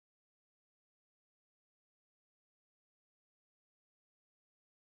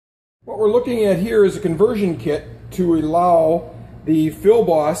What we're looking at here is a conversion kit to allow the Fill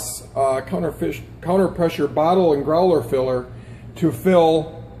Boss counter pressure bottle and growler filler to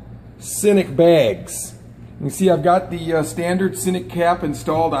fill Synek bags. You can see I've got the standard Synek cap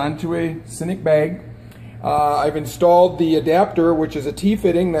installed onto a Synek bag. I've installed the adapter, which is a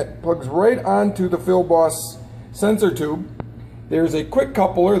T-fitting that plugs right onto the Fill Boss sensor tube. There's a quick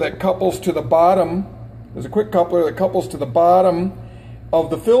coupler that couples to the bottom. There's a quick coupler that couples to the bottom of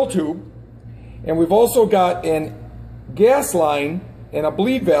the fill tube, and we've also got a gas line and a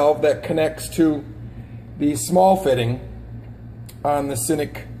bleed valve that connects to the small fitting on the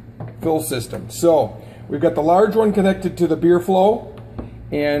Synek fill system. So we've got the large one connected to the beer flow,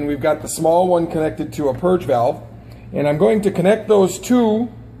 and we've got the small one connected to a purge valve, and I'm going to connect those to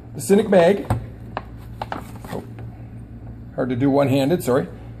the Synek bag. Oh, hard to do one-handed, sorry.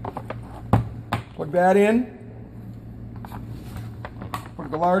 Plug that in.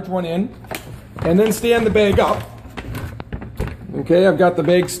 The large one in, and then stand the bag up. Okay, I've got the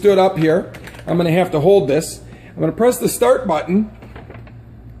bag stood up here. I'm going to have to hold this. I'm going to press the start button,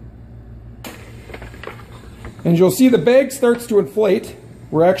 and you'll see the bag starts to inflate.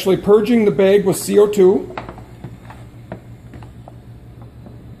 We're actually purging the bag with CO2.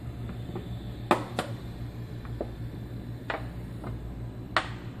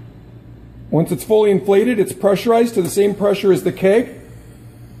 Once it's fully inflated, it's pressurized to the same pressure as the keg.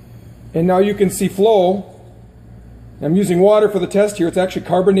 And now you can see flow. I'm using water for the test here. It's actually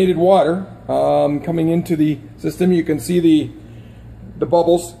carbonated water coming into the system. You can see the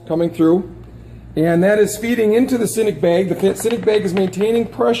bubbles coming through. And that is feeding into the Synek bag. The Synek bag is maintaining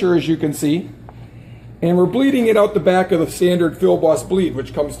pressure, as you can see. And we're bleeding it out the back of the standard Fill Boss bleed,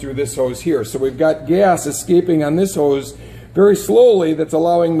 which comes through this hose here. So we've got gas escaping on this hose very slowly that's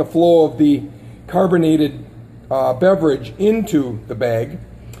allowing the flow of the carbonated beverage into the bag.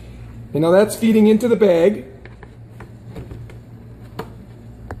 And now that's feeding into the bag.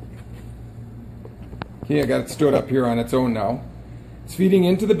 Okay, I got it stood up here on its own now. It's feeding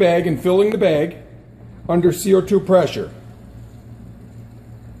into the bag and filling the bag under CO2 pressure.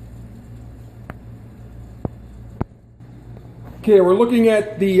 Okay, we're looking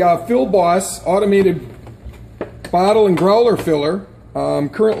at the Fill Boss automated bottle and growler filler.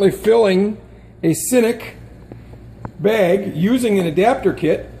 Currently filling a Synek bag using an adapter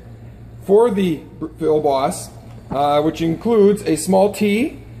kit for the Fill Boss, which includes a small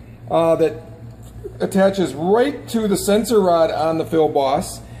T that attaches right to the sensor rod on the Fill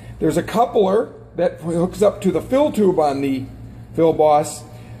Boss. There's a coupler that hooks up to the fill tube on the Fill Boss.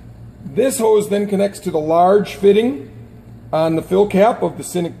 This hose then connects to the large fitting on the fill cap of the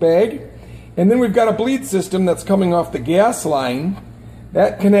Synek bag. And then we've got a bleed system that's coming off the gas line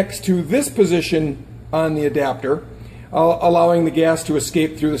that connects to this position on the adapter, allowing the gas to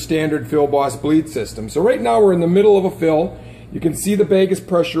escape through the standard Fill Boss bleed system. So right now we're in the middle of a fill. You can see the bag is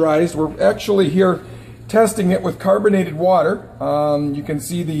pressurized. We're actually here testing it with carbonated water. You can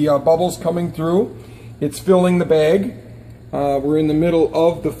see the bubbles coming through. It's filling the bag. We're in the middle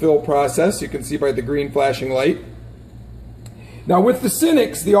of the fill process. You can see by the green flashing light. Now with the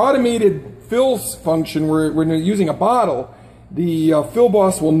Syneks, the automated fills function, we're using a bottle. The Fill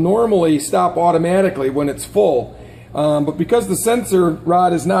Boss will normally stop automatically when it's full. But because the sensor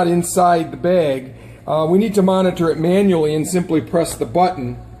rod is not inside the bag, we need to monitor it manually and simply press the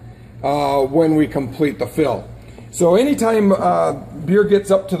button when we complete the fill. So anytime beer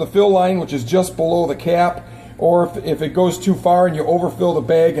gets up to the fill line, which is just below the cap, or if it goes too far and you overfill the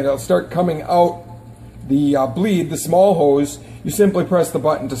bag and it'll start coming out the bleed, the small hose, you simply press the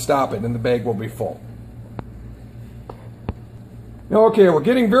button to stop it and the bag will be full. Okay, we're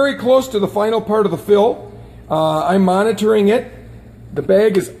getting very close to the final part of the fill. I'm monitoring it. The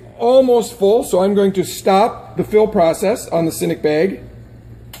bag is almost full, so I'm going to stop the fill process on the Synek bag.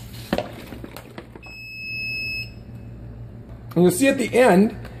 And you'll see at the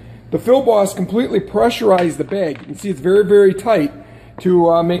end, the Fill Boss completely pressurized the bag. You can see it's very, very tight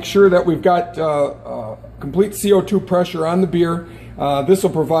to make sure that we've got complete CO2 pressure on the beer. This will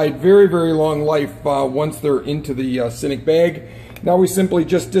provide very, very long life once they're into the Synek bag. Now we simply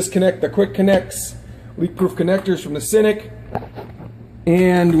just disconnect the quick connects, leak-proof connectors from the Synek,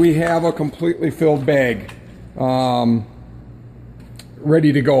 and we have a completely filled bag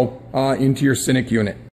ready to go into your Synek unit.